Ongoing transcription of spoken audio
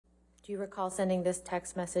Do you recall sending this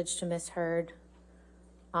text message to Ms. Heard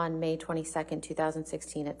on May 22nd,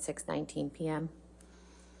 2016 at 6:19 p.m.?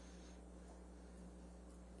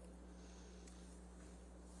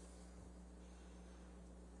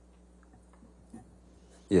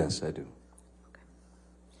 Yes, I do.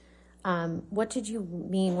 What did you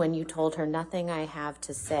mean when you told her nothing I have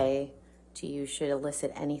to say to you should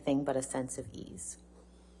elicit anything but a sense of ease?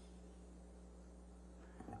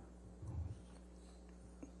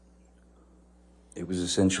 It was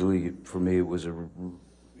essentially, for me,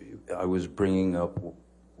 I was bringing up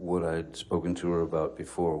what I'd spoken to her about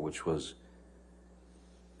before, which was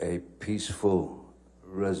a peaceful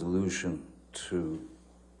resolution to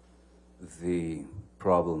the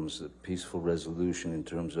problems, a peaceful resolution in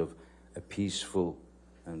terms of a peaceful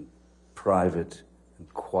and private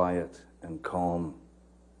and quiet and calm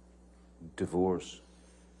divorce.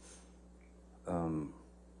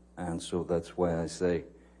 And so that's why I say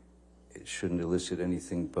it shouldn't elicit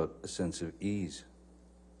anything but a sense of ease,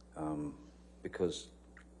 because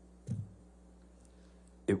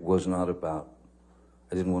it was not about,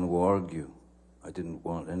 I didn't want to argue. I didn't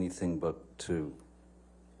want anything but to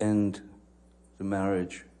end the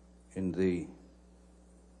marriage in the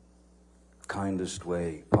kindest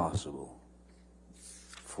way possible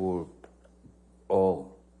for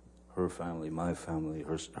all, her family, my family,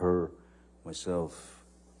 her, myself,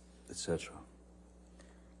 etc.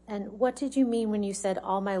 And what did you mean when you said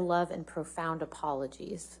all my love and profound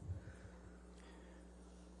apologies?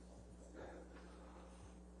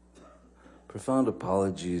 Profound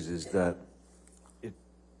apologies is that it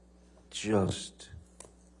just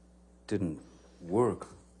didn't work.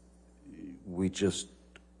 We just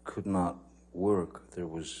could not work. There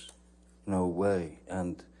was no way.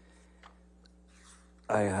 And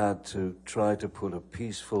I had to try to put a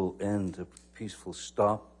peaceful end, a peaceful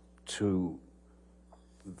stop to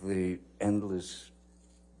the endless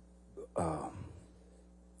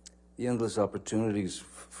opportunities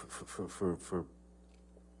for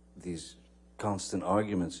these constant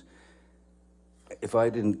arguments. If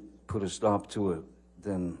I didn't put a stop to it,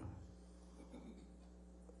 then,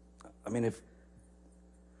 I mean,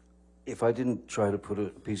 if I didn't try to put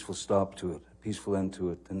a peaceful stop to it, a peaceful end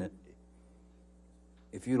to it, then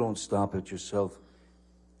if you don't stop it yourself,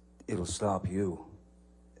 it'll stop you.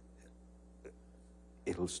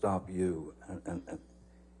 It'll stop you,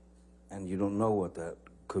 and you don't know what that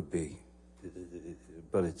could be.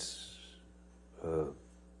 But it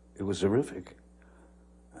was horrific.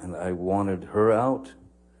 And I wanted her out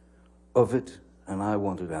of it, and I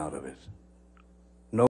wanted out of it.